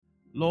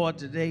Lord,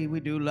 today we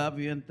do love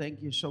you and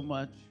thank you so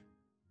much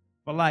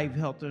for life,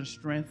 health, and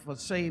strength, for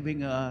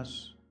saving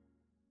us,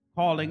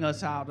 calling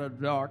us out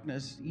of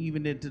darkness,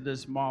 even into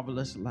this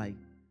marvelous light.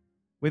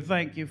 We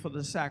thank you for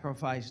the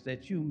sacrifice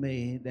that you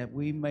made, that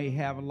we may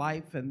have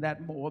life and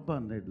that more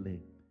abundantly.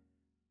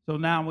 So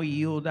now we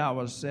yield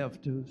ourselves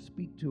to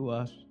speak to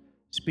us,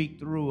 speak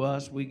through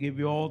us. We give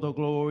you all the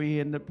glory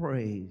and the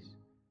praise.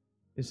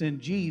 It's in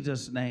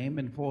Jesus' name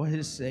and for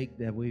his sake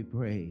that we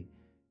pray.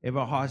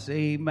 Every heart say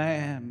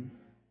amen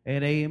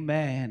and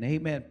amen.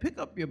 Amen. Pick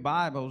up your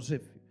Bibles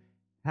if you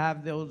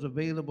have those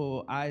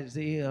available.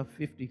 Isaiah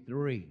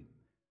 53,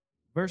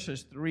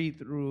 verses 3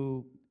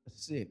 through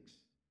 6.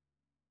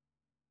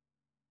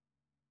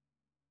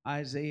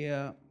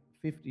 Isaiah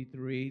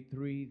 53,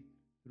 3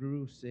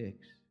 through 6.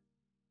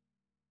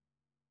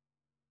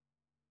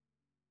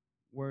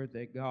 Word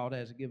that God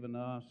has given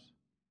us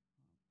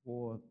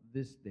for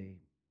this day.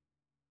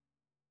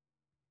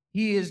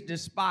 He is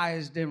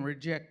despised and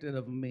rejected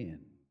of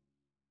men,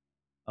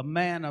 a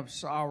man of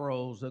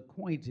sorrows,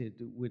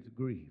 acquainted with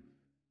grief.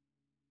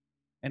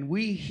 And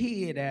we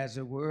hid, as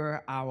it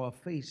were, our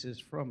faces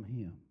from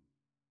him.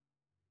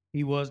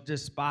 He was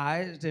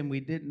despised, and we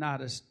did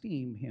not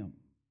esteem him.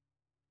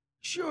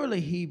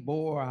 Surely he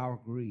bore our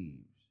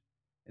griefs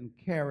and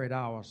carried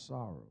our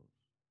sorrows.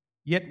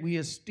 Yet we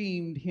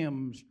esteemed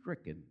him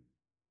stricken,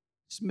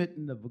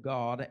 smitten of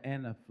God,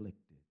 and afflicted.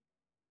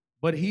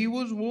 But he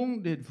was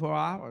wounded for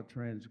our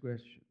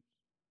transgressions.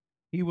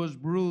 He was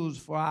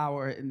bruised for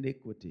our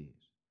iniquities.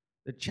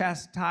 The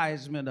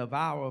chastisement of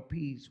our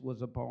peace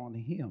was upon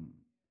him,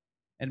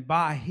 and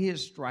by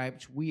his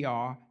stripes we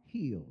are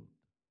healed.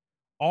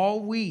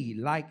 All we,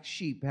 like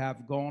sheep,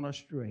 have gone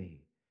astray.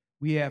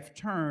 We have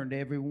turned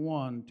every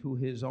one to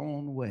his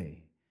own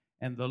way,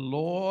 and the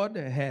Lord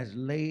has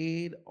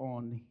laid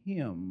on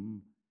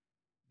him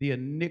the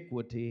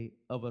iniquity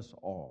of us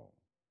all.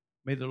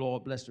 May the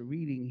Lord bless the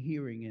reading,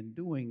 hearing, and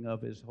doing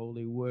of his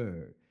holy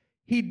word.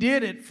 He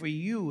did it for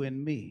you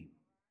and me.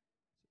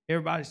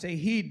 Everybody say,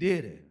 he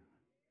did it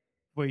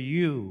for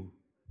you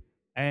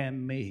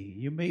and me.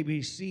 You may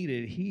be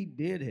seated. He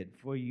did it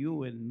for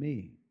you and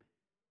me.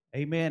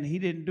 Amen. He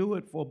didn't do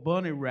it for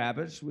bunny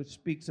rabbits, which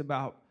speaks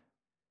about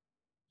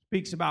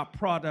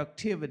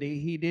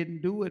productivity. He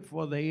didn't do it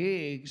for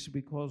the eggs,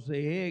 because the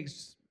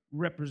eggs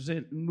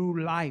represent new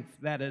life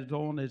that is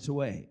on its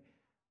way.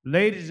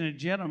 Ladies and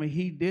gentlemen,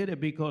 he did it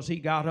because he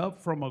got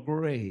up from a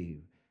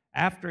grave.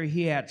 After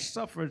he had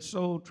suffered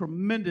so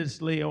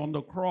tremendously on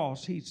the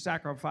cross, he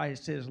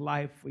sacrificed his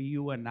life for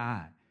you and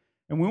I.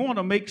 And we want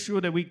to make sure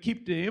that we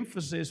keep the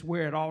emphasis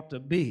where it ought to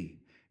be.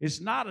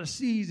 It's not a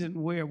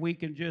season where we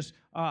can just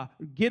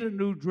get a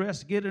new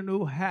dress, get a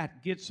new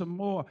hat, get some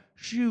more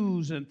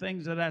shoes and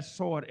things of that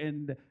sort.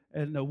 And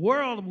the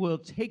world will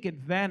take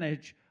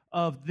advantage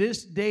of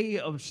this day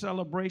of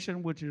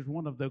celebration, which is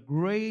one of the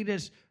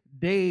greatest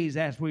days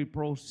as we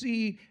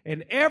proceed.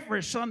 And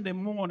every Sunday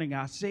morning,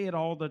 I say it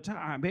all the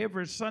time,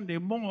 every Sunday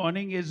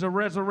morning is a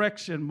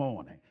resurrection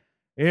morning.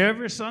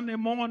 Every Sunday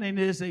morning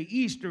is an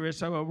Easter.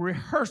 It's a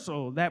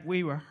rehearsal that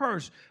we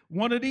rehearse.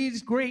 One of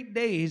these great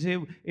days,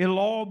 it'll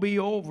all be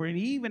over. And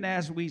even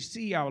as we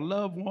see our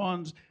loved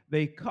ones,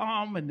 they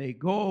come and they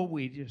go,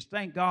 we just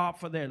thank God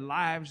for their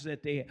lives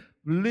that they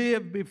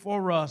live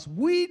before us.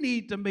 We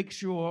need to make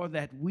sure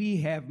that we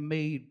have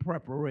made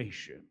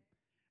preparation.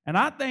 And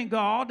I thank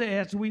God that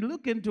as we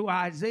look into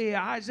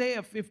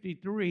Isaiah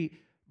 53,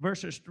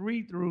 verses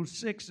 3 through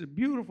 6, a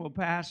beautiful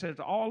passage.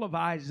 All of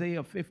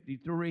Isaiah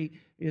 53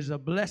 is a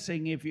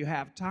blessing. If you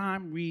have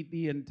time, read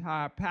the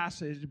entire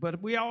passage.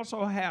 But we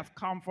also have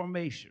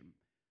confirmation.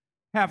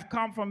 Have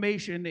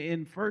confirmation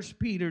in 1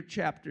 Peter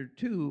chapter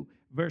 2,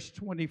 verse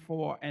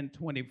 24 and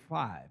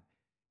 25.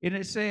 And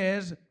it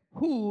says,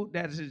 who,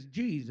 that is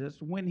Jesus,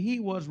 when he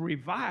was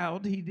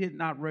reviled, he did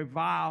not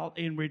revile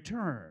in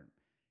return.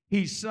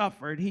 He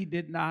suffered, he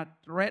did not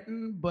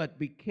threaten, but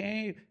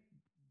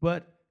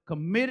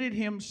committed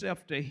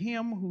himself to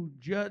him who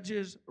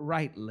judges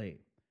rightly.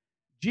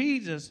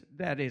 Jesus,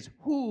 that is,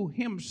 who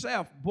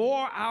himself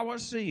bore our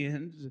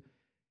sins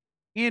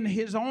in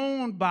his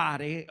own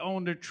body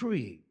on the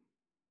tree,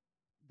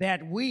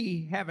 that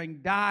we,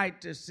 having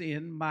died to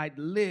sin, might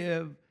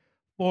live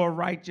for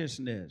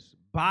righteousness.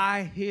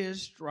 By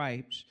his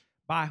stripes,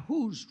 by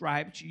whose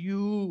stripes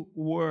you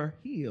were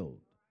healed.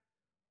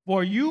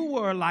 For you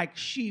were like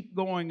sheep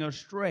going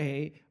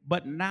astray,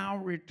 but now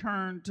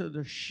return to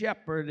the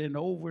shepherd and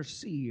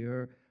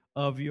overseer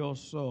of your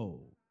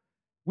soul.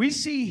 We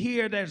see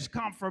here there's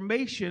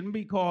confirmation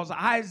because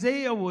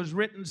Isaiah was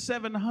written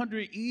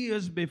 700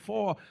 years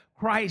before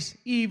Christ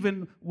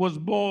even was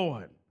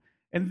born.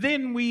 And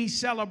then we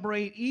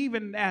celebrate,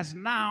 even as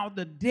now,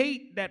 the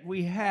date that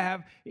we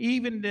have,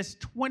 even this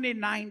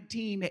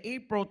 2019,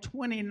 April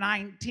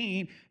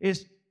 2019,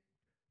 is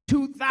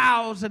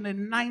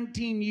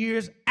 2019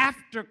 years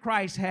after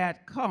Christ had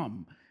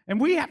come. And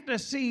we have to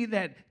see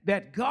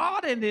that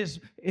God in his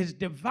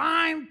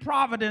divine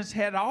providence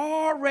had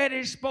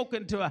already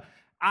spoken to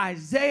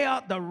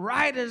Isaiah, the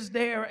writers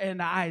there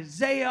in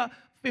Isaiah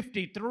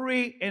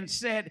 53, and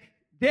said,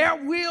 there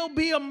will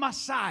be a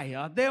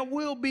Messiah. There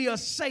will be a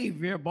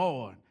Savior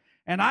born.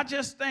 And I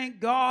just thank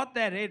God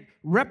that it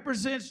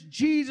represents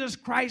Jesus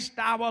Christ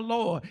our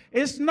Lord.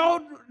 It's no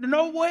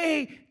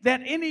way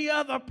that any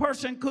other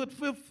person could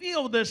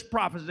fulfill this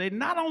prophecy.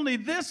 Not only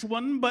this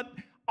one, but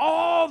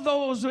all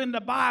those in the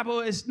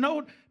Bible. It's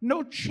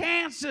no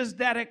chances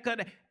that it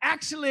could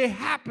actually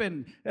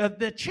happen.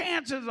 The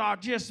chances are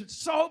just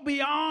so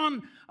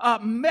beyond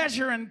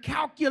measure and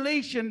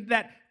calculation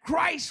that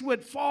Christ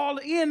would fall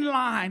in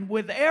line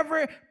with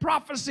every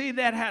prophecy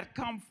that had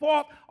come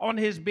forth on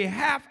his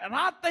behalf. And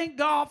I thank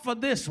God for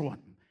this one.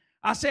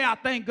 I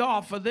thank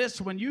God for this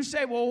one. You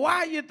say, well, why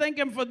are you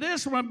thanking for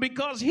this one?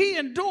 Because he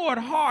endured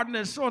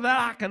hardness so that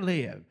I can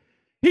live.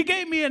 He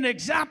gave me an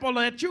example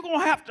that you're going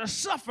to have to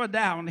suffer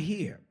down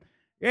here.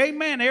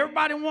 Amen.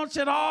 Everybody wants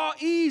it all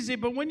easy,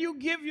 but when you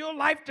give your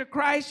life to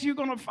Christ, you're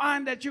going to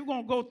find that you're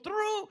going to go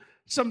through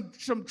some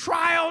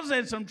trials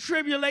and some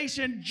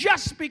tribulation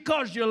just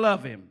because you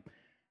love him.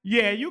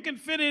 Yeah, you can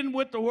fit in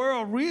with the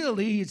world real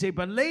easy,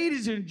 but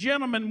ladies and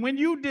gentlemen, when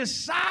you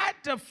decide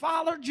to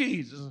follow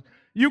Jesus,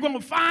 you're going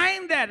to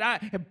find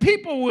that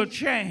people will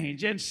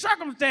change and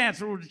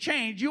circumstances will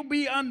change. You'll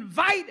be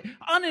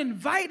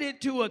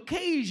uninvited to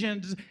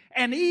occasions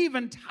and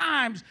even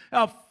times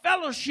of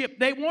fellowship.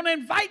 They won't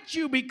invite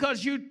you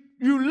because you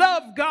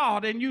love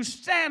God and you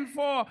stand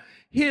for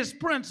his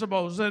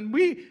principles. And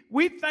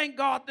we thank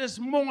God this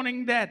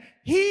morning that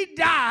he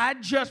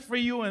died just for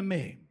you and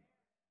me.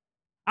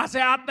 I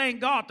thank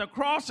God the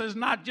cross is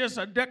not just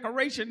a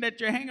decoration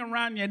that you hang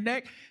around your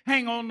neck,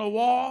 hang on the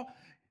wall.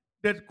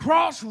 The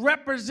cross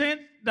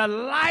represents the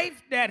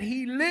life that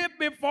he lived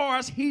before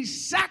us. He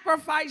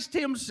sacrificed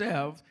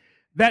himself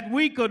that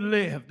we could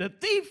live. The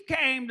thief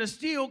came to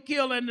steal,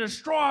 kill, and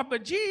destroy,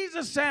 but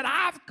Jesus said,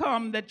 I've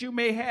come that you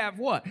may have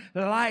what?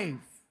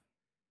 Life,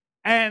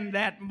 and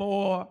that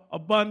more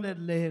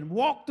abundantly. And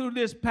walk through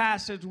this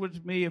passage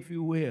with me, if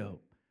you will.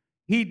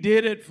 He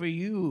did it for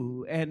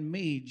you and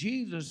me.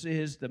 Jesus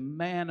is the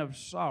man of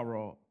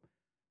sorrow.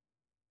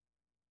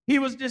 He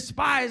was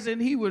despised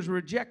and he was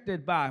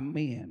rejected by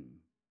men.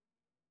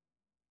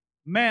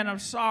 Man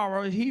of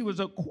sorrow, he was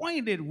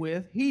acquainted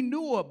with, he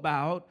knew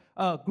about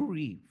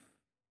grief.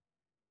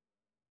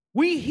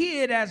 We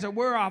hid, as it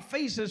were, our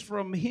faces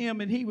from him,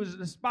 and he was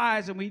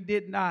despised, and we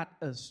did not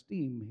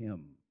esteem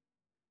him.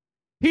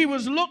 He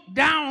was looked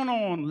down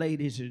on,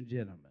 ladies and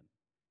gentlemen.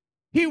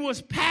 He was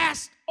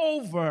passed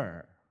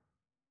over.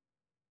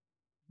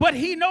 But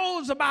he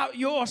knows about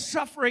your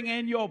suffering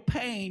and your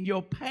pain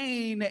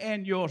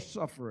and your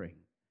suffering.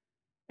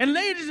 And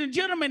ladies and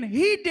gentlemen,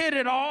 he did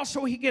it all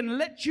so he can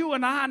let you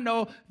and I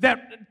know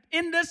that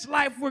in this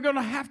life we're going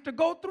to have to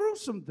go through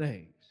some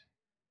things.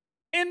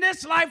 In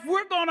this life,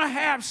 we're going to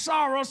have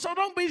sorrow, so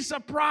don't be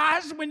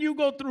surprised when you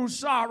go through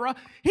sorrow.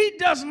 He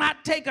does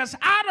not take us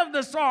out of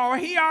the sorrow.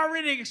 He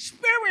already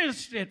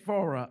experienced it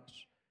for us.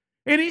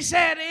 And he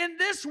said, in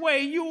this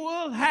way, you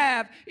will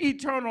have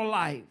eternal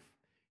life.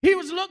 He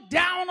was looked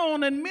down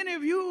on, and many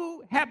of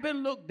you have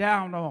been looked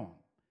down on.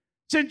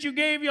 Since you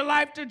gave your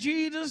life to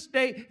Jesus,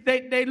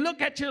 they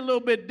look at you a little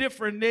bit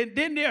different.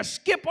 Then they'll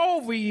skip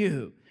over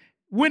you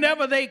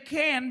whenever they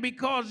can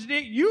because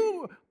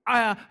you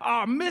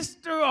are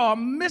Mr. or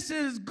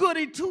Mrs.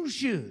 Goody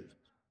Two-Shoes.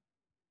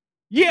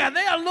 Yeah,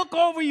 they'll look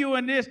over you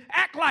and just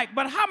act like,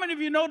 but how many of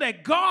you know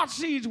that God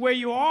sees where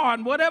you are,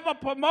 and whatever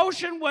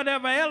promotion,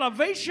 whatever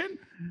elevation,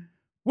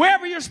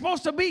 wherever you're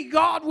supposed to be,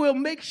 God will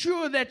make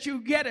sure that you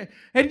get it.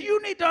 And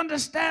you need to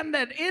understand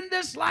that in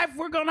this life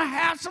we're going to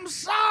have some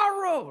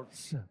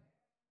sorrows.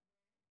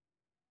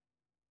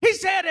 He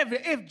said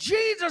if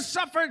Jesus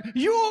suffered,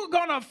 you're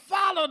going to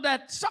follow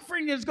that.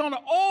 Suffering is going to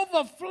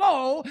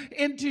overflow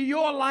into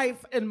your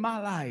life and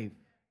my life.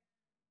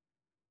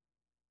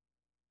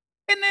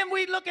 And then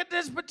we look at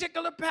this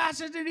particular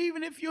passage, and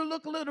even if you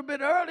look a little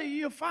bit earlier,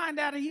 you'll find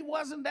out he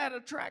wasn't that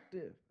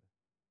attractive.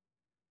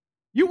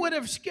 You would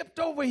have skipped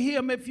over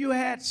him if you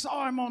had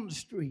saw him on the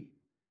street.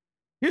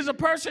 He's a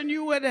person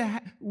you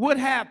would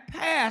have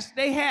passed.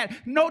 They had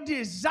no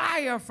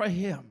desire for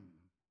him.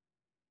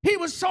 He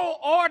was so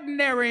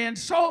ordinary and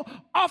so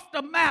off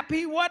the map.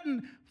 He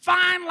wasn't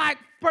fine like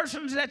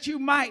persons that you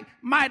might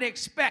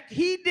expect.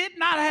 He did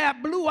not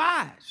have blue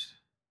eyes.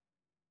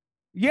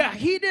 Yeah,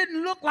 he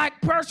didn't look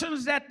like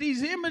persons that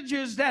these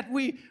images that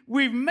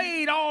we've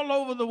made all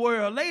over the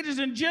world. Ladies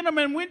and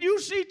gentlemen, when you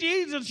see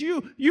Jesus,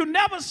 you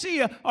never see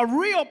a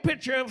real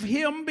picture of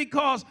him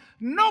because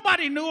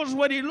nobody knows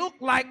what he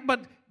looked like,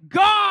 but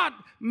God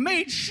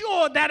made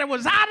sure that it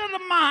was out of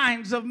the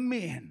minds of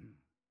men.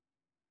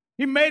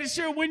 He made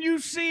sure when you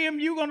see him,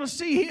 you're going to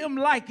see him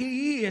like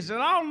he is.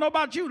 And I don't know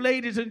about you,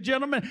 ladies and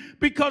gentlemen,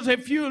 because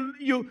if you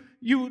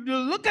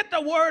look at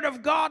the Word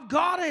of God,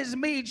 God has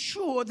made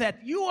sure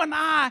that you and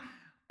I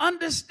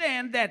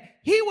understand that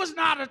he was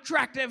not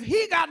attractive.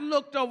 He got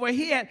looked over.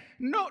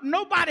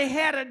 Nobody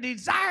had a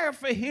desire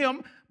for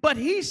him, but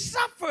he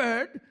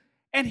suffered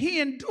and he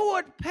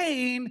endured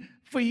pain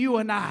for you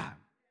and I.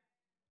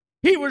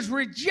 He was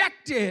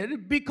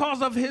rejected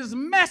because of his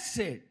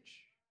message.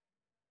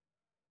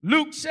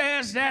 Luke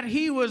says that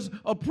he was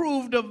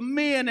approved of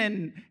men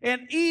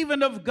and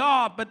even of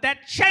God, but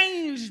that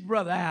changed,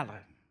 Brother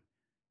Allen.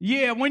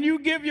 Yeah, when you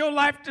give your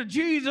life to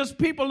Jesus,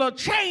 people will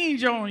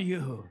change on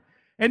you.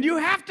 And you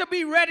have to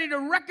be ready to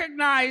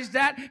recognize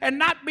that and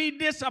not be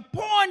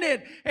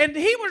disappointed. And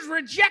he was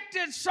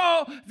rejected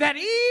so that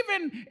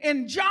even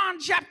in John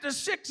chapter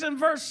 6 and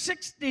verse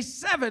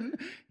 67,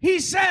 he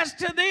says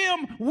to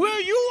them,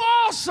 will you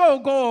also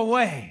go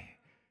away?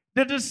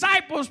 The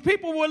disciples,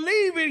 people were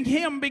leaving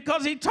him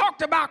because he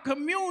talked about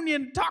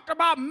communion, talked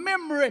about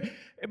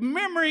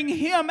remembering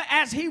him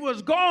as he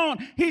was gone.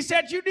 He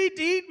said, you need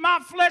to eat my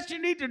flesh,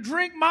 you need to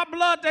drink my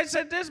blood. They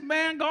said, this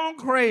man gone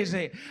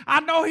crazy. I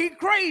know he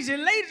crazy.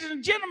 Ladies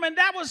and gentlemen,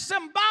 that was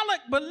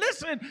symbolic, but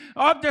listen,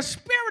 the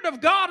Spirit of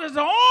God is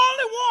the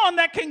only one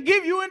that can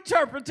give you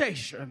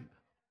interpretation,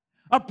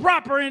 a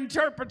proper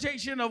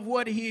interpretation of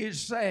what he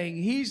is saying.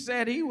 He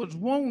said he was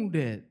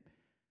wounded.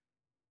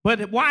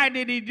 But why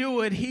did he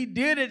do it? He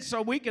did it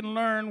so we can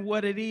learn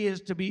what it is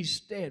to be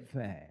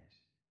steadfast.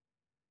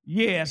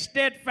 Yeah,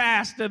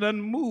 steadfast and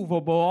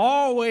unmovable,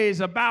 always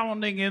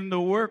abounding in the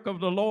work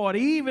of the Lord,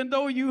 even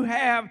though you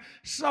have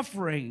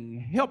suffering.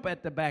 Help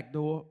at the back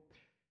door.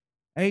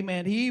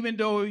 Amen. Even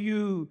though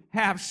you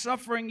have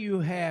suffering,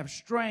 you have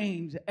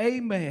strains.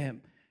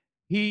 Amen.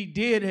 He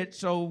did it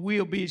so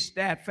we'll be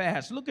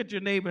steadfast. Look at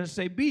your neighbor and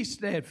say, be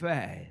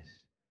steadfast.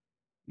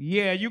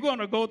 Yeah, you're going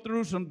to go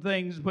through some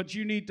things, but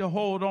you need to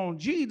hold on.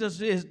 Jesus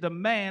is the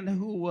man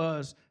who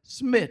was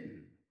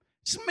smitten.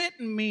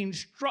 Smitten means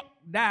struck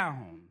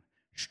down.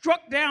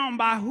 Struck down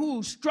by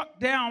who? Struck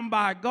down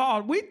by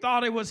God. We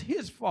thought it was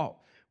his fault.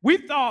 We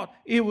thought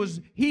it was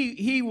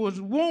he was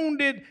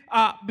wounded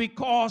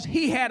because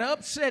he had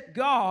upset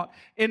God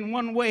in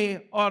one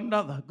way or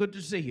another. Good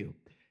to see you.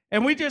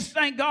 And we just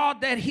thank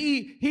God that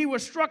he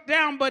was struck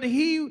down, but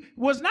he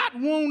was not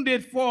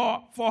wounded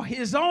for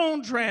his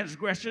own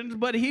transgressions,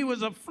 but he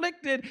was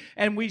afflicted,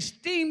 and we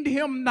esteemed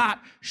him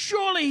not.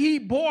 Surely he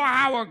bore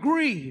our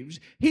griefs.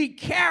 He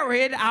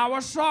carried our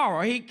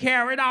sorrow. He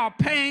carried our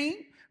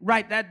pain.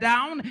 Write that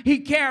down. He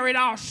carried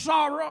our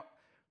sorrow,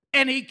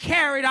 and he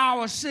carried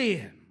our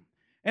sin.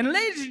 And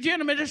ladies and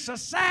gentlemen, it's a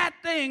sad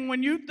thing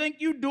when you think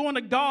you're doing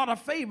a God a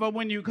favor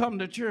when you come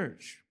to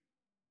church.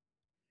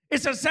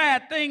 It's a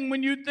sad thing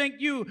when you think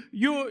he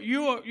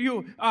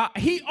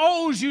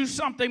owes you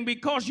something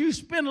because you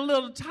spend a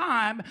little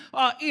time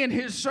in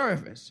his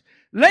service.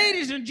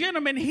 Ladies and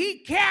gentlemen, he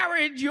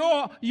carried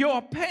your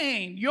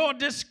pain, your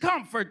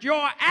discomfort,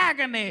 your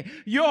agony,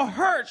 your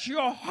hurts,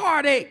 your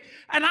heartache.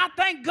 And I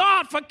thank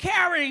God for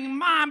carrying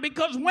mine,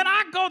 because when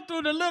I go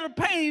through the little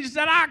pains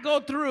that I go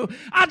through,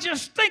 I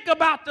just think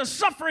about the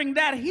suffering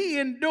that he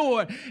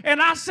endured.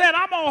 And I said,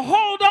 I'm going to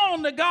hold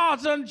on to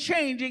God's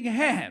unchanging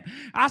hand.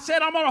 I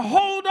said, I'm going to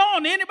hold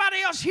on.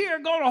 Anybody else here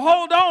going to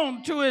hold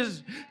on to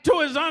his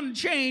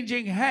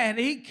unchanging hand?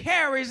 He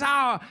carries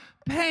our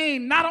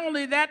pain. Not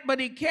only that, but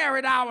he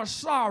carried our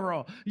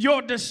sorrow,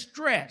 your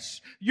distress,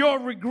 your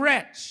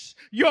regrets,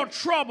 your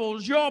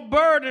troubles, your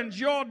burdens,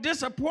 your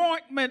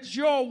disappointments,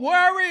 your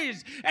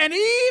worries, and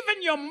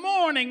even your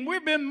mourning.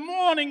 We've been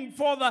mourning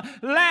for the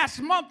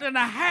last month and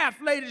a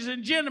half, ladies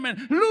and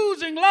gentlemen,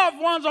 losing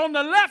loved ones on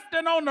the left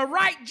and on the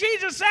right.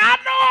 Jesus said, I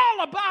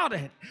know all about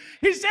it.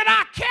 He said,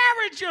 I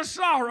carried your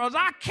sorrows.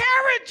 I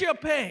carried your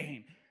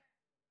pain.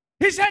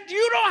 He said,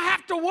 you don't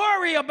have to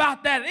worry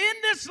about that.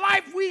 In this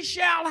life we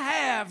shall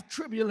have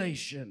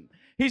tribulation.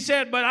 He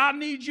said, but I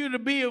need you to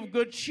be of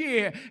good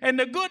cheer. And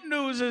the good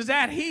news is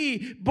that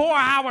he bore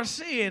our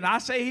sin. I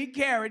say he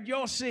carried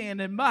your sin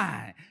and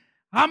mine.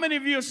 How many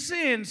of you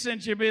sinned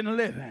since you've been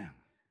living?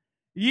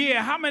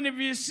 Yeah, how many of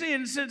you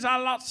sinned since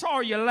I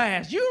saw you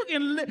last? You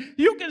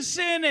can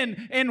sin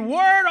in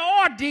word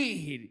or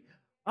deed.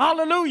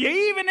 Hallelujah.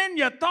 Even in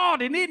your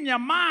thought and in your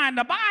mind,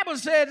 the Bible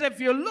says if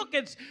you look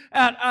at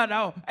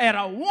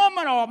a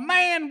woman or a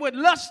man with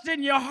lust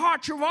in your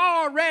heart, you've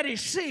already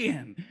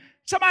sinned.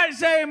 Somebody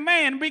say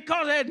amen,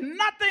 because there's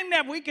nothing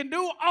that we can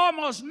do,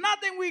 almost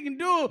nothing we can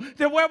do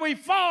to where we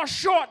fall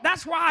short.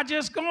 That's why I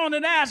just go on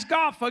and ask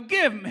God,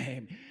 forgive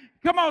me.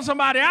 Come on,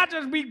 somebody. I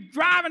just be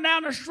driving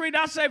down the street.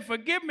 I say,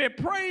 forgive me.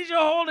 Praise your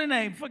holy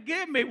name.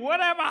 Forgive me.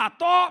 Whatever I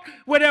thought,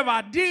 whatever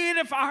I did,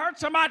 if I hurt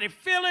somebody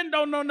feeling,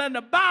 don't know nothing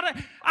about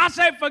it, I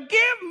say,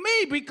 forgive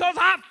me, because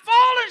I've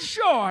fallen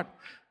short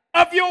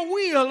of your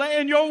will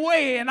and your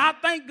way. And I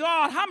thank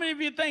God. How many of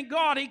you thank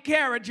God he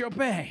carried your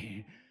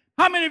pain?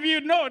 How many of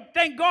you know,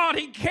 thank God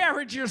he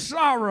carried your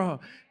sorrow?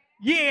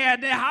 Yeah,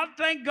 I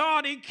thank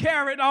God he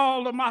carried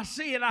all of my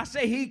sin. I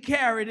say he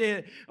carried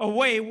it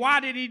away.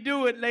 Why did he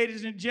do it,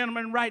 ladies and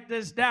gentlemen? Write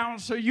this down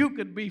so you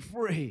could be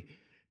free.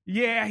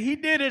 Yeah, he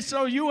did it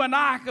so you and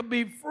I could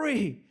be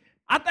free.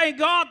 I thank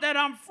God that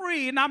I'm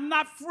free, and I'm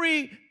not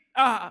free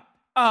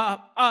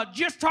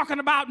just talking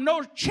about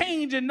no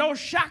chains and no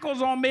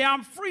shackles on me.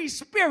 I'm free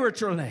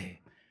spiritually.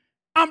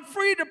 I'm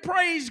free to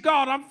praise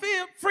God. I'm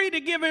free to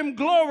give him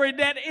glory,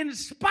 that in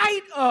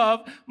spite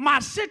of my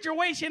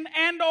situation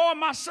and or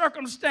my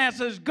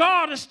circumstances,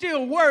 God is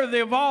still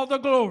worthy of all the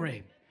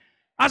glory.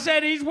 I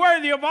said he's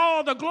worthy of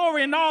all the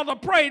glory and all the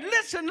praise.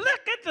 Listen,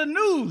 look at the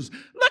news.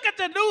 Look at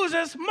the news.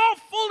 There's more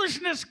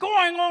foolishness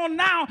going on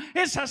now.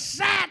 It's a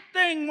sad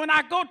thing when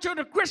I go to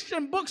the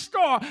Christian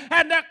bookstore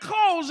and they're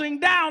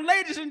closing down.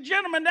 Ladies and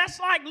gentlemen, that's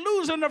like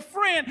losing a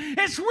friend.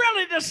 It's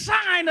really the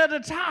sign of the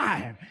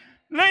time.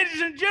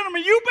 Ladies and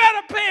gentlemen, you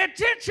better pay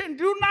attention.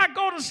 Do not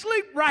go to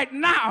sleep right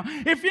now.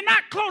 If you're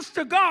not close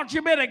to God,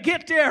 you better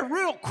get there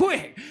real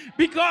quick,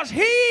 because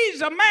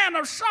he's a man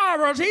of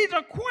sorrows. He's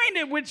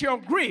acquainted with your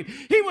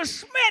grief. He was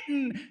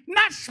smitten,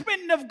 not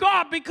smitten of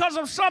God because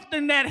of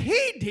something that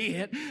he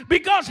did,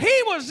 because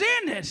he was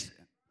innocent.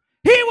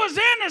 He was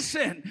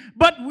innocent,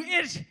 but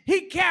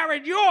he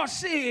carried your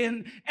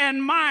sin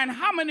and mine.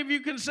 How many of you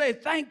can say,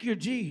 thank you,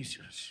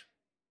 Jesus?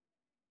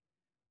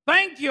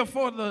 Thank you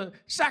for the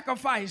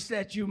sacrifice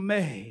that you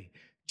made.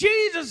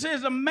 Jesus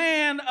is a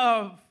man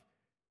of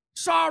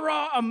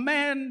sorrow, a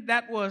man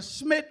that was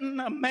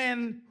smitten, a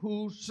man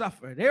who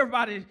suffered.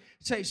 Everybody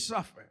say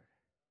suffered.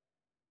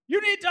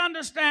 You need to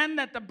understand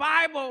that the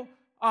Bible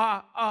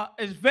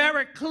is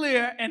very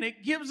clear, and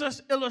it gives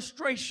us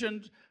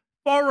illustrations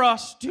for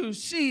us to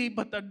see,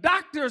 but the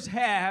doctors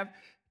have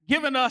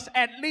given us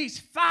at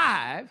least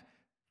five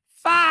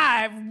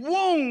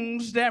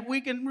wounds that we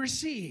can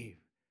receive.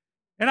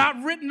 And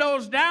I've written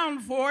those down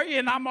for you,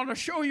 and I'm going to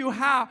show you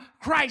how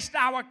Christ,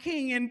 our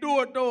King,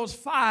 endured those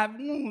 5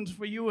 wounds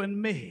for you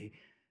and me.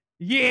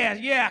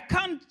 Yeah.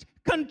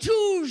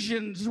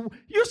 Contusions.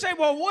 You say,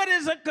 well, what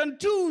is a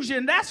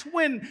contusion? That's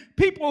when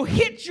people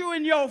hit you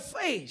in your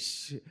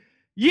face.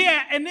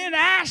 Yeah, and then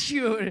ask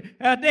you,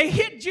 they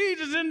hit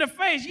Jesus in the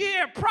face.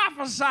 Yeah,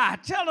 prophesy.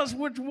 Tell us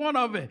which one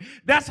of it.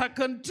 That's a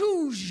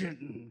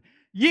contusion.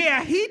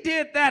 Yeah, he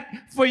did that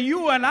for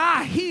you and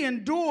I. He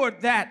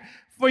endured that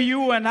for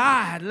you and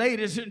I,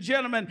 ladies and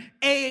gentlemen,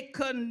 a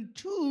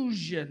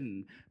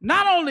contusion.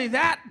 Not only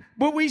that,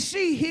 but we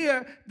see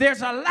here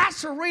there's a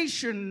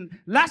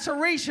laceration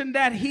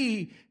that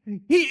he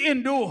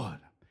endured.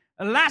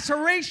 A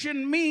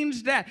laceration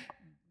means that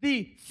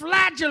the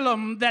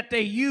flagellum that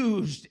they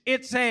used,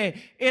 it's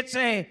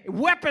a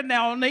weapon.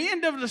 Now, on the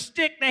end of the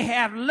stick, they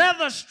have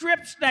leather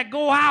strips that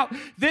go out.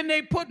 Then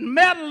they put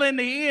metal in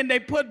the end. They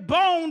put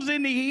bones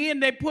in the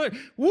end. They put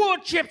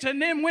wood chips. And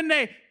then when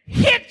they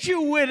hit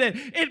you with it,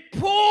 it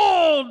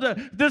pulled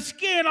the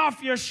skin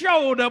off your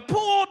shoulder,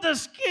 pulled the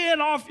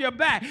skin off your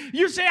back.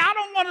 You say, I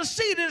don't want to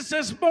see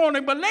this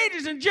morning. But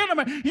ladies and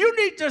gentlemen, you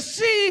need to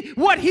see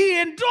what he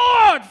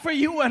endured for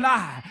you and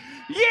I.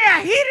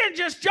 Yeah, he didn't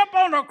just jump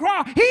on the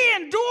cross. He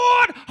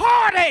endured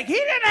heartache. He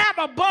didn't have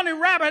a bunny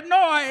rabbit nor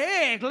an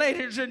egg,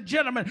 ladies and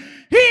gentlemen.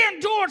 He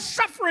endured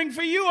suffering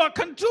for you, a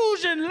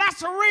contusion,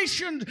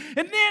 lacerations,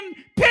 and then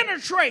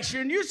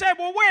penetration. You say,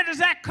 well, where does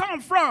that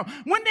come from?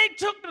 When they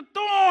took the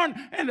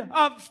thorn and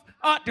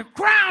the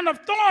crown of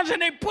thorns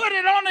and they put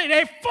it on it,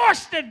 they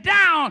forced it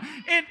down.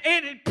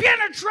 It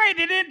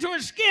penetrated into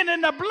his skin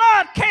and the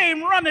blood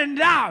came running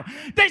down.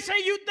 They say,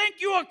 you think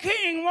you're a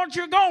king? Won't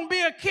you go and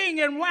be a king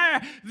and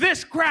wear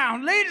this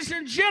crown? Ladies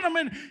and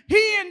gentlemen,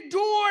 he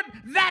endured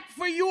that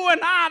for you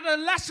and I, the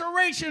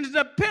lacerations,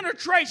 the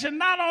penetration,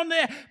 not on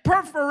the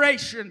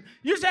perforation.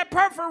 You said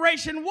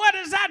perforation, what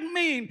does that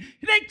mean?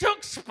 They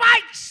took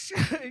spikes,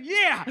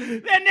 yeah,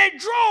 and they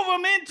drove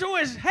them into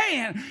his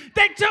hand.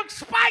 They took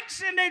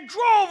spikes and they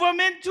drove him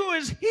into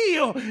his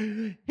heel.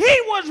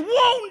 He was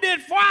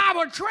wounded for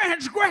our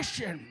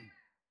transgression.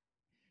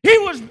 He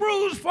was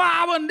bruised for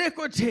our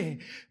iniquity.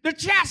 The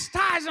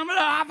chastisement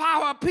of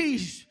our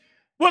peace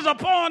was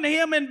upon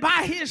him, and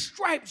by his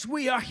stripes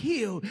we are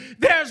healed.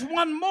 There's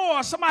one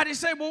more. Somebody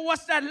say, well,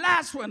 what's that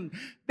last one?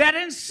 That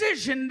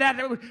incision that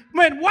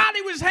while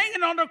he was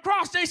hanging on the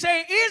cross, they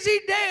say, is he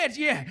dead?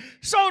 Yeah.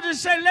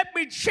 Soldiers say, let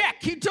me check.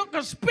 He took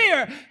a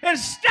spear and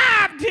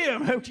stabbed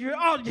him.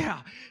 Oh,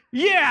 yeah.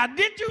 Yeah,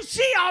 did you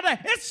see all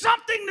that? It's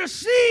something to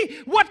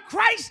see what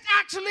Christ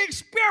actually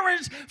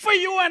experienced for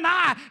you and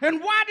I. And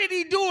why did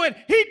he do it?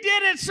 He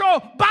did it so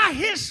by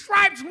his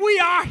stripes we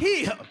are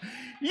healed.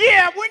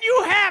 Yeah, when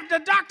you have the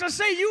doctor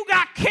say you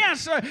got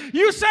cancer,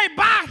 you say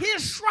by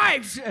his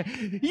stripes,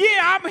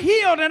 yeah, I'm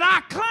healed, and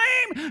I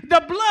claim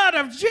the blood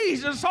of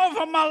Jesus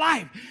over my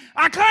life.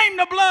 I claim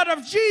the blood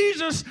of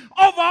Jesus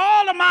over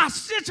all of my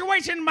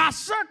situations, my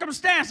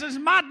circumstances,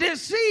 my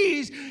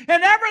disease,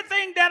 and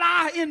everything that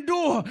I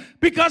endure,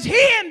 because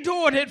he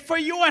endured it for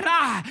you and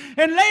I.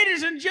 And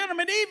ladies and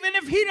gentlemen, even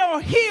if he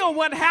don't heal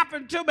what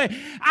happened to me,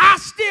 I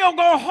still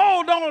gonna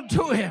hold on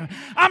to him.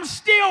 I'm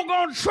still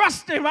gonna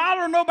trust him. I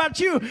don't know about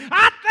you.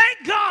 I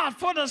thank God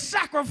for the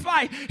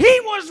sacrifice. He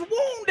was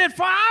wounded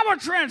for our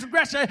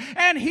transgression,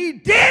 and he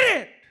did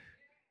it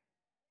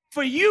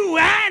for you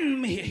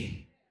and me.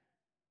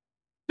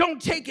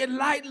 Don't take it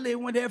lightly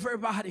when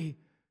everybody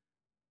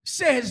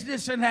says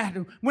this and that,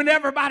 when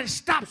everybody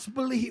stops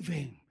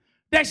believing.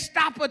 They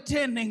stop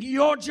attending.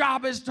 Your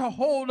job is to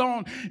hold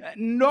on,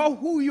 know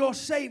who your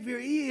Savior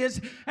is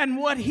and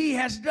what he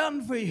has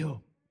done for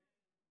you.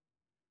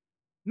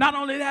 Not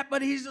only that,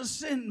 but he's a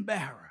sin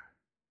bearer.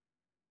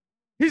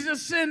 He's a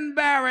sin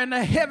bearer and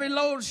a heavy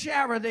load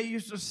sharer, they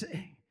used to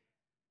say.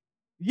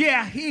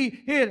 Yeah,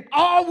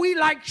 all we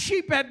like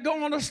sheep had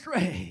gone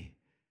astray.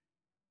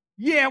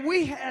 Yeah,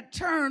 we had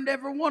turned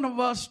every one of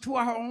us to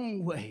our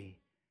own way.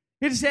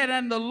 It said,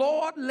 and the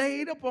Lord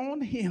laid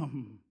upon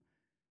him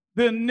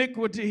the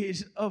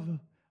iniquities of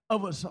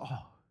us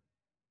all.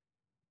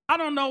 I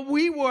don't know,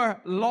 we were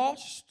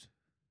lost.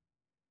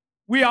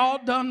 We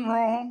all done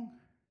wrong.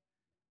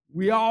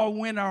 We all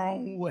went our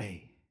own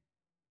way.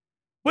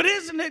 But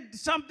isn't it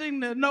something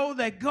to know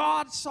that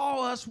God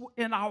saw us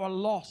in our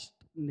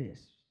lostness?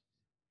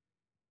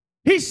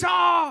 He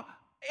saw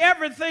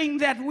everything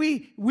that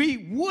we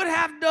would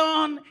have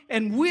done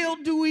and will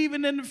do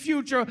even in the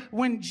future.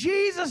 When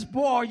Jesus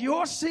bore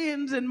your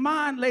sins and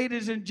mine,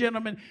 ladies and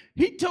gentlemen,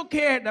 he took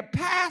care of the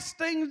past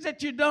things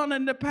that you've done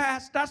in the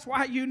past. That's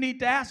why you need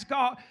to ask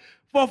God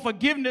for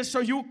forgiveness so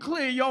you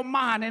clear your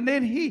mind. And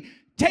then he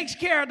takes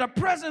care of the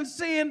present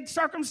sin,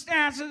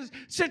 circumstances,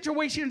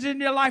 situations in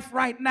your life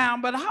right now.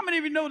 But how many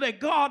of you know that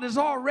God is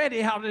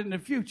already out in the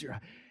future?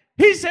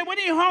 He said when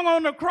he hung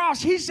on the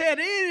cross, he said,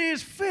 it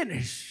is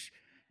finished.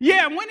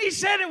 Yeah, when he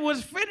said it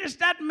was finished,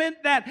 that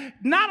meant that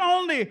not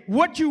only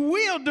what you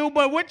will do,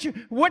 but what you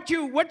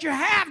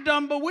have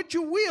done, but what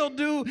you will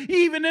do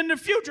even in the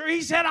future.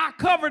 He said, I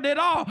covered it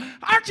all.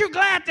 Aren't you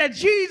glad that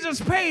Jesus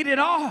paid it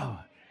all?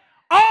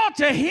 All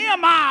to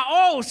him I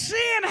owe.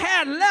 Sin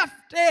had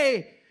left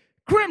a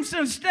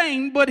crimson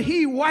stain, but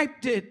he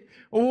wiped it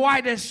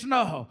white as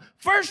snow.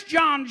 1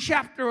 John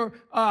chapter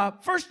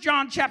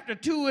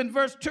 2 and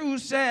verse 2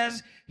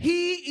 says,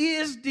 he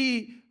is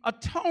the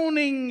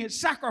atoning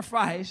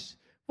sacrifice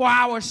for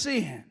our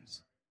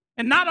sins.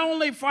 And not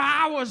only for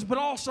ours, but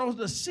also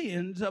the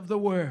sins of the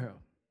world.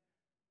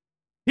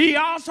 He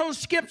also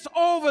skips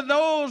over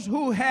those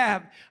who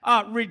have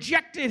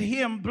rejected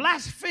him,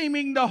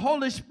 blaspheming the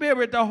Holy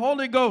Spirit, the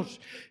Holy Ghost.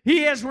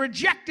 He has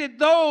rejected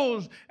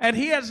those and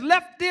he has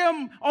left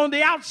them on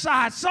the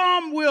outside.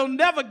 Some will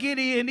never get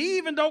in,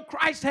 even though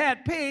Christ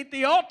had paid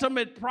the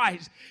ultimate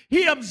price.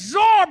 He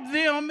absorbed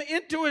them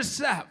into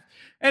himself.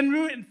 And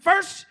in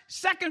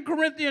 2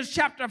 Corinthians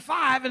chapter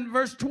 5 and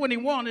verse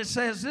 21, it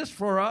says this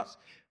for us.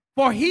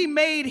 For he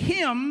made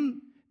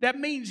him, that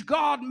means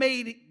God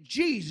made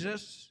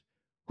Jesus,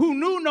 who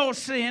knew no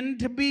sin,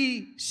 to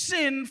be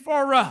sin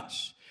for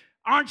us.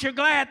 Aren't you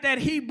glad that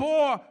he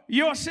bore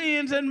your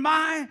sins and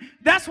mine?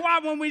 That's why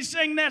when we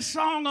sing that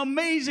song,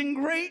 Amazing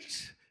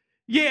Grace,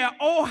 yeah,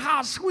 oh,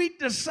 how sweet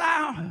the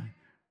sound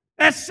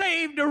that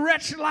saved a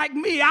wretch like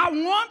me. I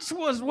once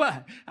was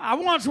what? I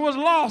once was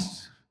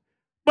lost,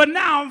 but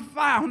now I'm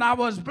found. I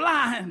was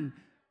blind,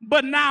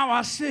 but now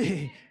I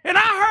see. And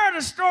I heard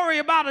a story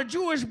about a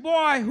Jewish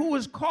boy who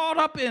was caught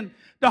up in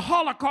the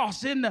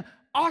Holocaust, in the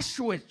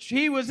Auschwitz.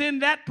 He was in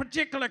that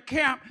particular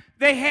camp.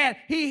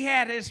 He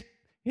had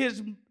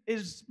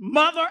his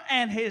mother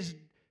and his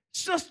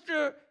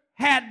sister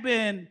had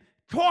been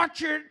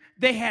tortured.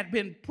 They had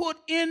been put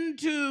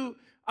into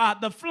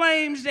the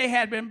flames. They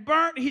had been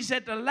burnt. He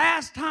said, the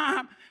last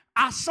time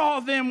I saw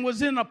them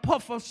was in a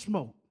puff of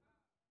smoke.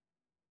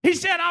 He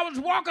said, I was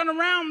walking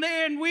around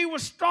there and we were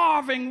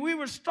starving. We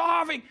were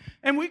starving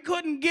and we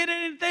couldn't get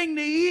anything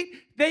to eat.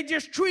 They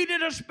just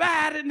treated us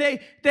bad and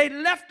they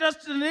left us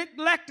to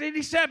neglect it.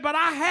 He said, but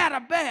I had a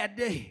bad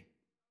day.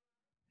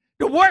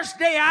 The worst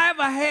day I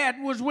ever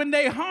had was when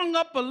they hung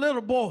up a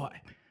little boy.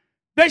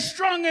 They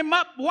strung him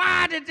up.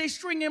 Why did they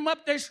string him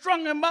up? They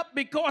strung him up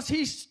because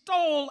he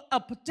stole a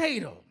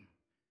potato.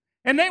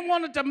 And they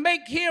wanted to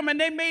make him, and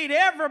they made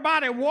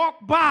everybody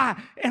walk by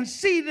and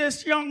see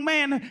this young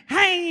man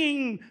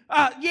hanging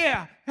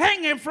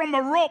from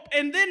a rope.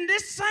 And then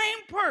this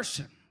same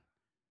person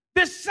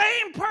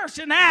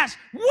asked,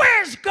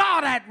 where's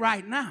God at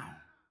right now?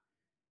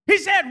 He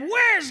said,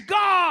 where's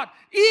God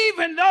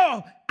even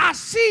though I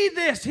see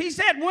this? He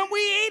said, when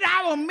we ate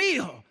our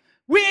meal,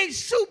 we ate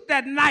soup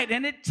that night,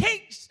 and it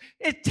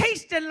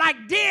tasted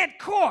like dead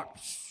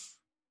corpse.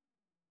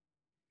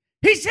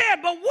 He said,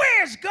 but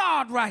where's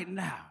God right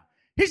now?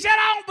 He said,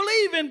 I don't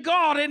believe in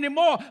God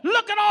anymore.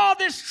 Look at all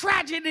this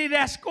tragedy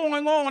that's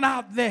going on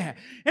out there.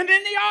 And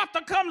then the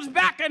author comes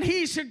back and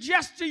he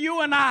suggests to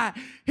you and I,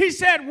 he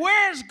said,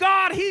 where's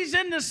God? He's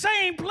in the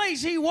same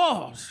place he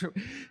was.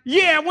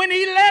 Yeah, when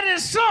he let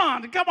his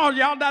son, come on,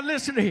 y'all not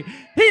listening.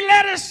 He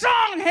let his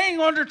son hang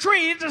on the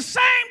tree. It's the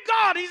same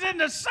God. He's in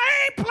the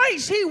same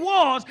place he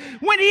was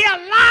when he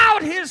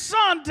allowed his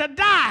son to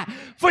die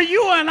for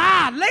you and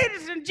I.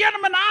 Ladies and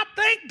gentlemen, I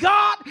thank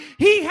God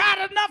he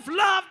had enough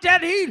love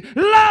that he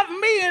loved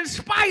me in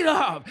spite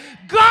of.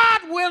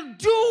 God will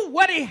do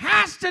what he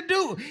has to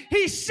do.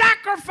 He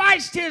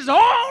sacrificed his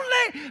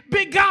only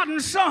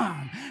begotten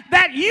son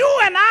that you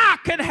and I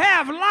could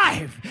have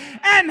life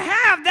and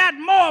have that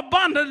more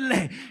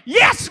abundantly.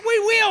 Yes, we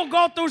will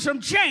go through some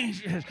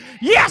changes.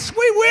 Yes,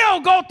 we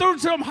will go through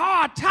some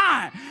hard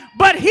time.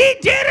 But he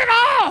did it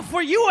all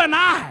for you and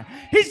I.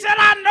 He said,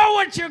 I know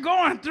what you're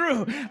going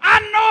through. I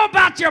know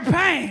about your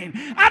pain.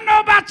 I know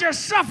about your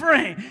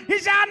suffering. He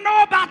said, I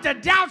know about the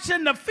doubts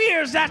and the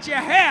fears that you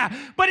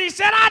have. But he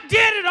said, I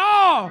did it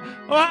all.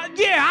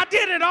 I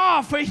did it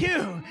all for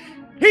you.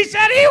 He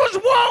said he was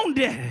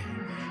wounded.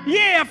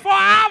 Yeah, for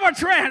our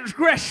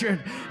transgression.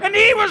 And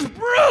he was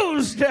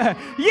bruised,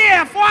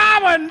 yeah, for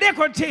our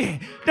iniquity.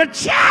 The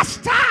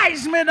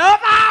chastisement of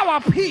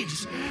our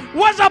peace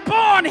was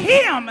upon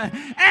him,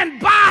 and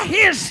by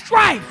his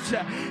stripes,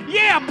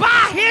 yeah,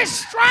 by his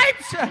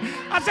stripes,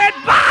 I said,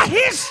 by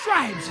his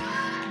stripes,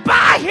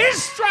 by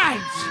his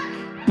stripes,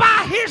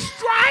 by his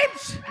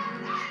stripes,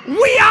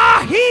 we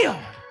are healed.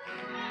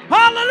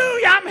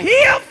 Hallelujah. I'm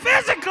healed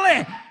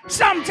physically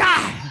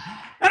sometimes,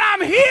 and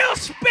I'm healed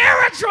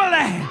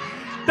spiritually.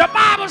 The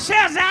Bible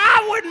says the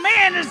outward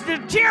man is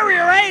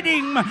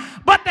deteriorating,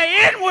 but the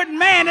inward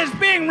man is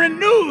being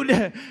renewed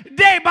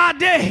day by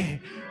day.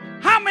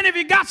 How many of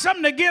you got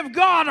something to give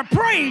God a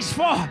praise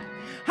for?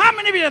 How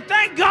many of you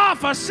thank God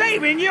for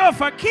saving you,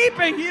 for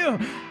keeping you,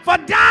 for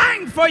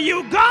dying for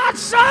you? God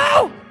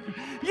so,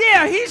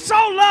 yeah, he so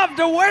loved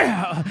the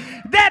world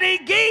that he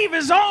gave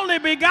his only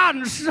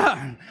begotten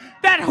son,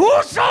 that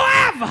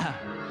whosoever,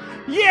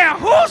 yeah,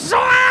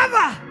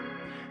 whosoever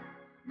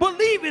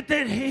believeth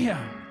in him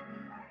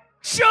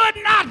should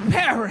not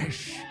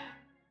perish,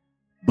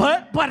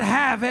 but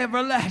have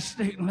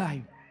everlasting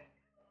life.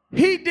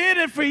 He did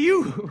it for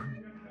you.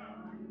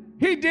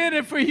 He did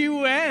it for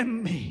you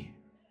and me.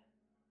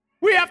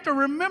 We have to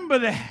remember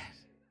that.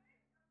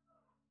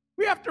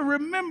 We have to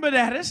remember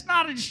that. It's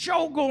not a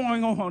show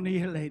going on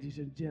here, ladies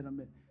and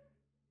gentlemen.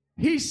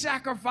 He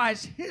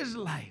sacrificed his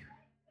life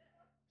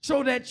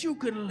so that you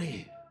could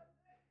live.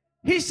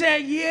 He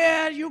said,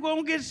 yeah, you're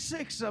going to get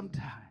sick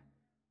sometime.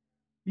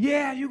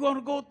 Yeah, you're going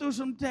to go through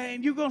some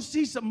pain. You're going to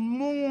see some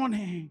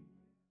mourning.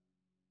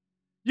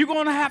 You're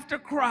going to have to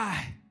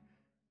cry.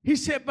 He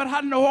said, but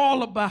I know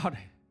all about it.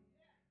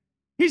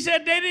 He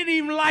said, they didn't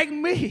even like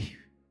me.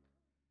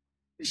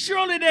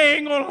 Surely they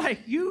ain't going to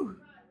like you.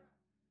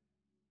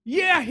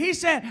 Yeah, he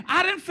said,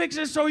 I didn't fix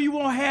it so you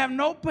won't have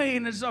no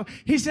pain. And so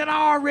he said,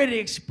 I already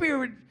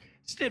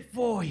experienced it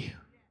for you.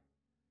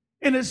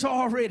 And it's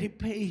already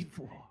paid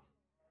for.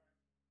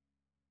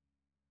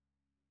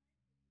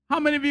 How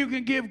many of you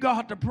can give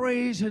God the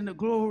praise and the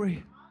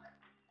glory?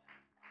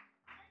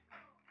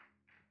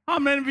 How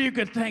many of you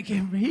can thank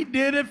him? He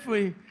did it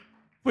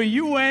for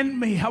you and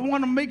me. I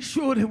want to make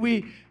sure that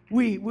we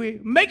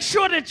make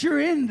sure that you're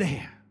in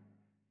there.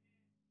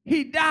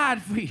 He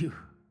died for you.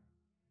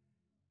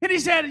 And he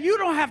said, you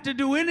don't have to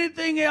do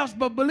anything else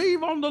but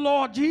believe on the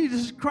Lord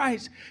Jesus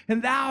Christ,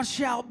 and thou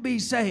shalt be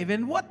saved.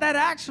 And what that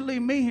actually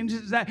means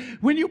is that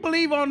when you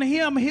believe on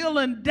him, he'll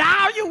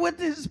endow you with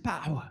his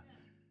power.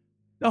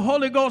 The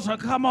Holy Ghost will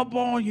come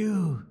upon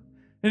you,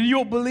 and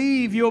you'll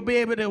believe you'll be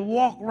able to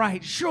walk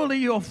right. Surely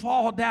you'll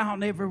fall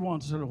down every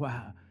once in a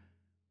while.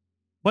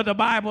 But the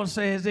Bible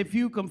says if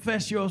you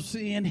confess your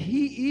sin,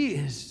 he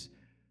is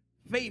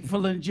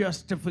faithful and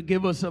just to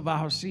forgive us of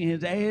our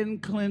sins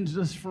and cleanse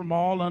us from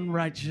all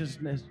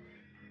unrighteousness.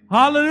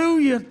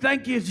 Hallelujah.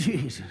 Thank you,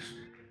 Jesus.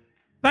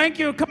 Thank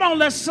you. Come on,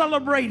 let's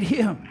celebrate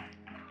him.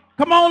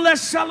 Come on,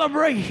 let's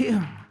celebrate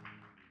him.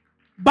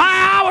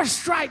 By our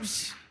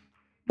stripes,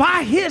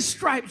 by his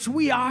stripes,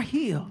 we are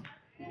healed.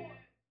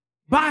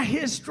 By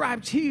his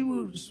stripes, he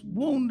was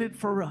wounded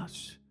for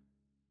us.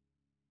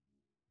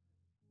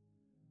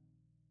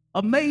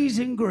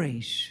 Amazing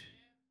grace.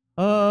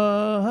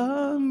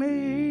 Amazing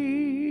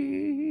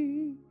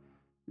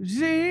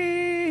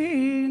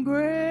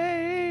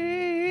grace,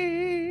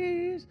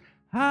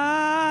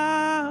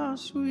 how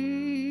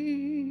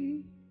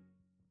sweet.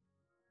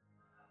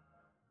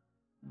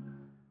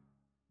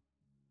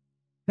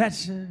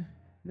 That's it.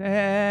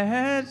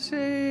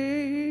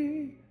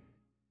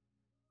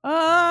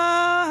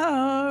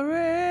 A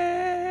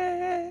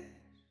wretch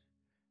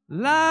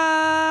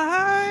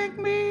like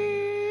me.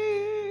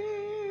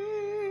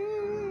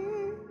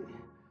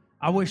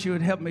 I wish you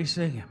would help me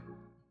sing it.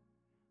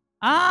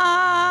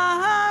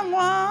 I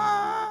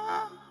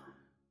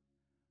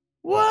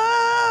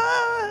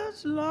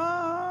was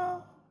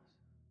lost,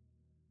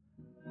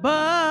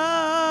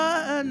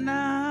 but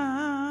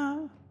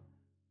now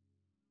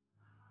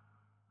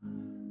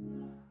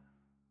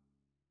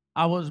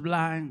I was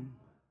blind,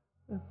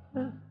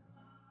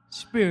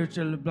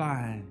 spiritually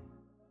blind.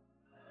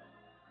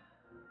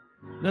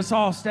 Let's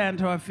all stand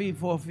to our feet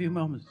for a few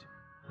moments.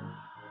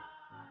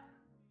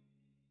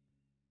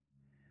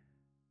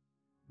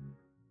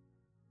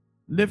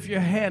 Lift your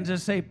hands and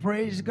say,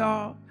 praise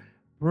God.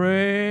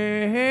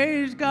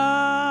 Praise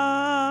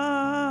God.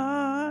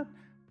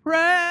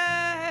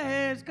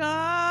 Praise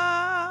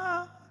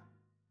God.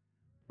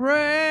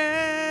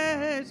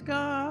 Praise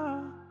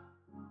God.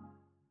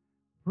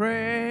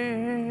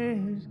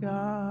 Praise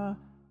God.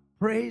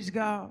 Praise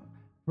God.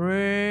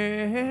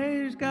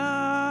 Praise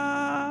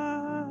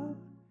God.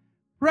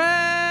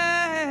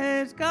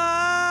 Praise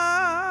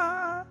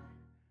God.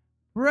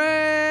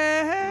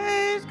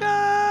 Praise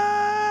God.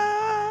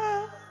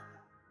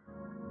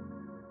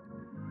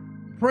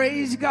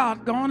 Praise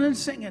God. Go on and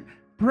sing it.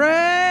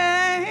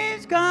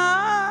 Praise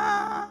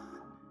God.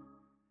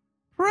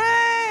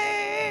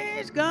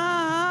 Praise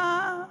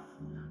God.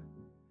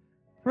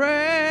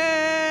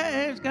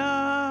 Praise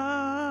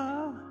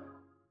God.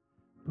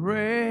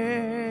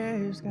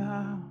 Praise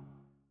God.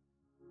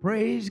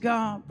 Praise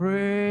God,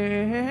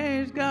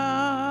 praise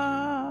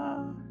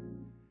God,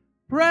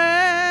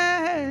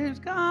 praise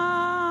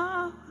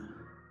God,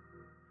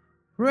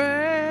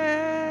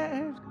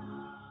 praise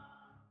God.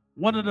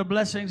 One of the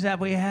blessings that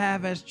we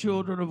have as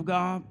children of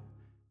God,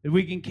 that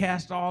we can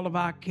cast all of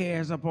our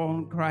cares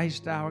upon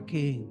Christ our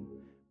King,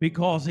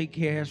 because he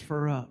cares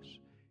for us.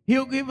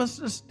 He'll give us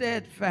the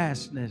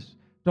steadfastness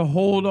to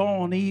hold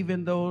on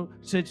even though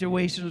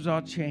situations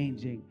are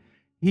changing.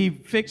 He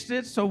fixed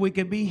it so we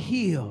can be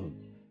healed.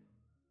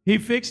 He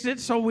fixed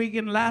it so we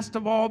can last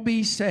of all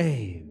be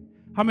saved.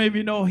 How many of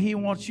you know he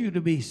wants you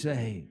to be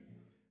saved?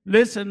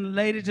 Listen,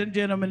 ladies and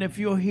gentlemen, if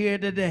you're here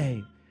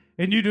today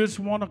and you just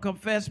want to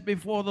confess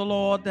before the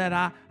Lord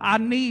that I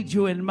need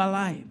you in my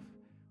life,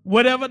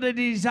 whatever the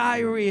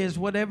desire is,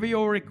 whatever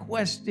your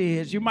request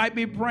is, you might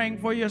be praying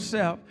for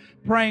yourself,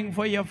 praying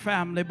for your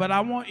family, but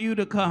I want you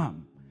to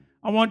come.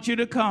 I want you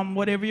to come,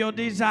 whatever your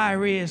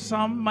desire is.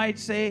 Some might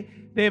say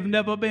they've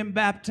never been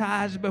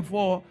baptized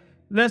before.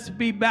 Let's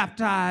be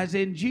baptized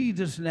in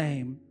Jesus'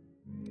 name.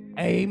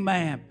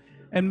 Amen.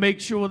 And make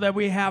sure that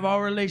we have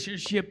our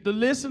relationship.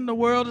 Listen, the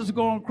world is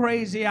going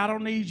crazy. I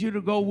don't need you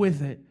to go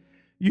with it.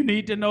 You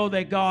need to know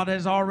that God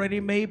has already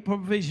made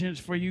provisions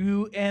for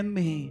you and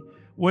me,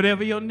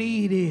 whatever your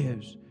need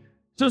is.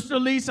 Sister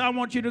Lisa, I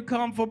want you to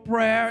come for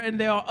prayer, and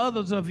there are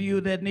others of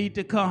you that need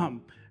to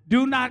come.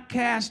 Do not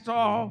cast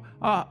off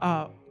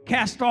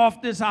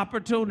this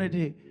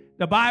opportunity.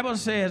 The Bible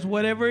says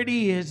whatever it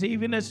is,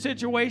 even a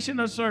situation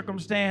or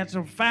circumstance,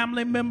 a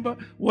family member,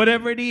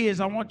 whatever it is,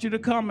 I want you to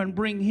come and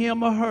bring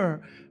him or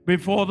her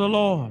before the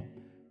Lord.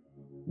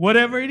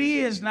 Whatever it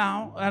is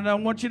now, and I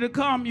want you to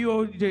come.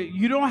 You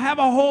don't have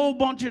a whole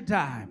bunch of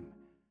time.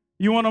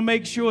 You want to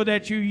make sure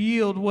that you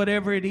yield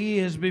whatever it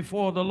is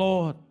before the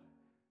Lord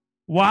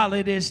while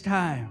it is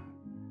time.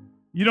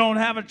 You don't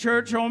have a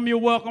church home, you're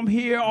welcome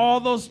here. All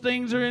those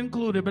things are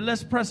included, but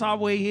let's press our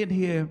way in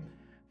here.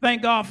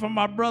 Thank God for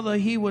my brother.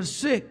 He was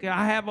sick.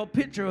 I have a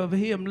picture of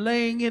him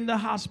laying in the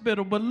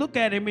hospital, but look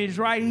at him. He's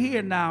right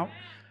here now.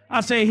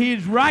 I say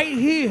he's right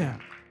here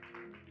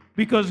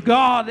because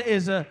God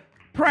is a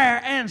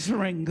prayer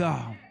answering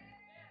God.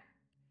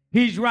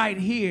 He's right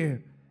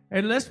here.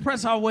 And let's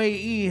press our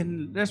way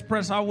in. Let's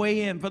press our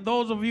way in. For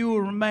those of you who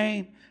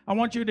remain, I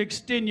want you to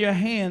extend your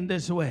hand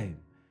this way.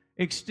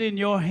 Extend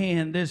your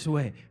hand this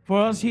way.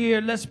 For us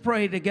here, let's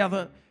pray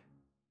together.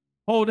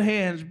 Hold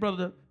hands,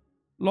 Brother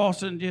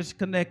Lawson, just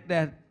connect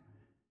that.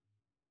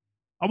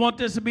 I want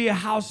this to be a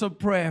house of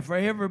prayer for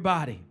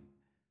everybody.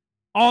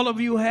 All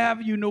of you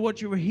know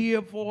what you're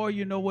here for.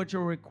 You know what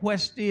your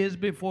request is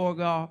before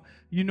God.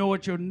 You know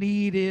what your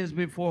need is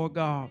before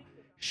God.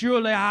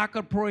 Surely I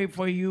could pray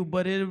for you,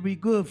 but it'll be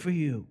good for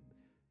you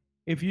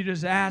if you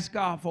just ask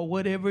God for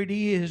whatever it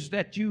is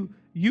that you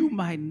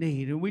might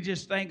need. And we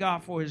just thank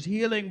God for his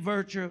healing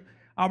virtue.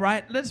 All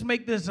right, let's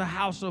make this a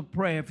house of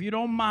prayer. If you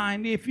don't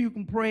mind, if you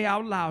can pray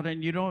out loud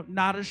and you're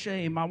not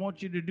ashamed, I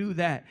want you to do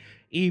that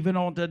even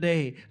on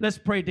today. Let's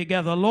pray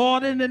together.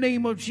 Lord, in the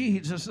name of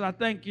Jesus, I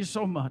thank you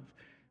so much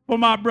for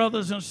my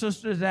brothers and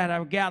sisters that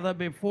have gathered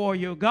before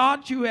you.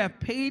 God, you have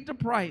paid the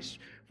price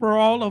for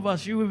all of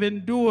us. You have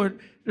endured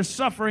the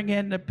suffering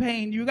and the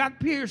pain. You got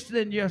pierced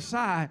in your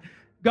side.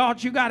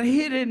 God, you got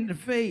hit in the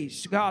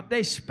face. God,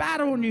 they spat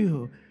on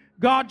you.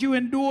 God, you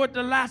endured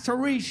the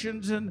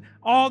lacerations and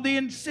all the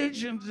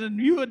incisions, and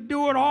you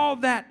endured all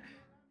that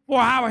for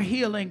our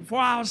healing, for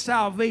our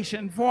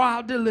salvation, for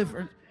our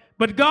deliverance.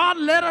 But God,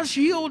 let us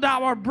yield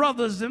our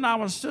brothers and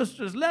our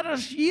sisters. Let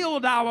us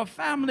yield our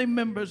family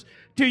members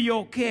to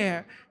your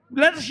care.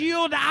 Let us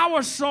yield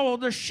our soul,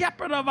 the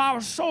shepherd of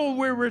our soul.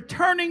 We're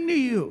returning to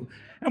you.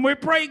 And we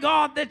pray,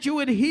 God, that you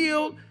would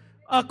heal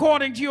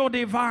according to your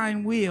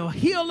divine will.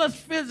 Heal us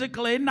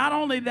physically, not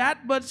only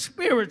that, but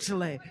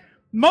spiritually.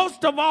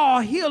 Most of all,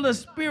 heal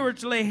us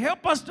spiritually.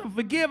 Help us to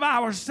forgive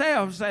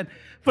ourselves and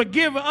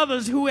forgive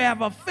others who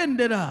have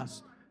offended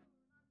us.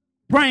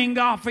 Praying,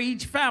 God, for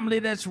each family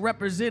that's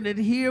represented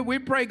here. We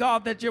pray,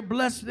 God, that you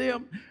bless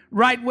them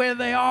right where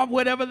they are,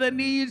 whatever their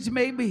needs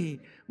may be.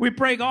 We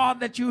pray, God,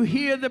 that you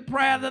hear the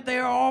prayer that they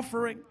are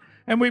offering.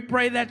 And we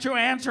pray that you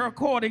answer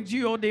according to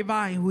your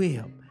divine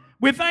will.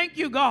 We thank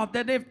you, God,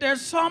 that if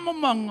there's some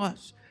among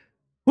us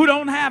who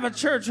don't have a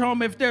church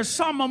home, if there's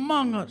some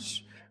among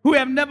us who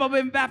have never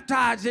been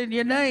baptized in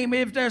your name,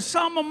 if there's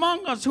some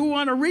among us who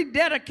want to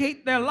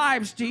rededicate their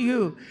lives to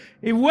you,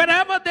 if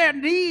whatever their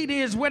need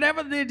is,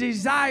 whatever their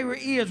desire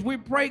is, we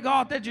pray,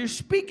 God, that you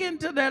speak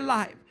into their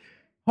life.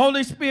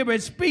 Holy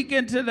Spirit, speak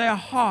into their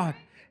heart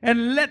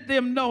and let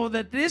them know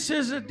that this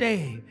is a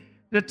day,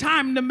 the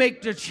time to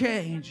make the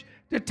change,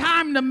 the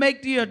time to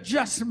make the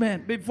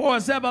adjustment before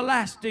it's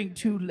everlasting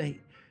too late.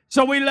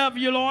 So we love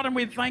you, Lord, and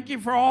we thank you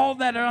for all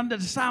that are under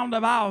the sound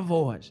of our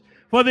voice.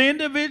 For the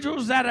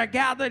individuals that are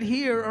gathered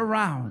here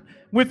around.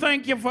 We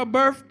thank you for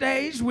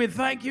birthdays. We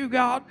thank you,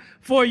 God,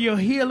 for your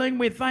healing.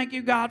 We thank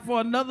you, God,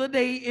 for another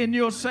day in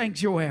your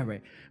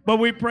sanctuary. But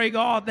we pray,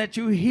 God, that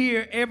you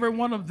hear every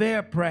one of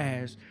their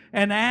prayers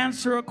and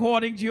answer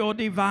according to your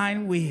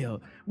divine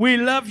will. We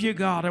love you,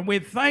 God, and we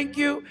thank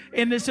you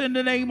in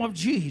the name of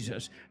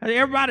Jesus.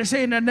 Everybody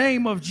say, in the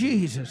name of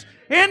Jesus.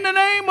 In the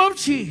name of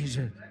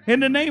Jesus. In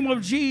the name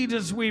of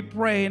Jesus we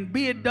pray, and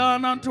be it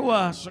done unto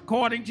us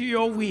according to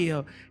your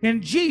will.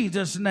 In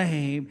Jesus'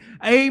 name,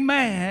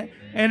 amen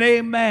and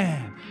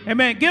amen.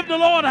 Amen. Give the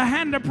Lord a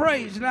hand of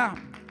praise now.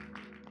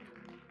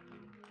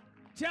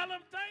 Tell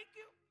him thank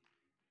you.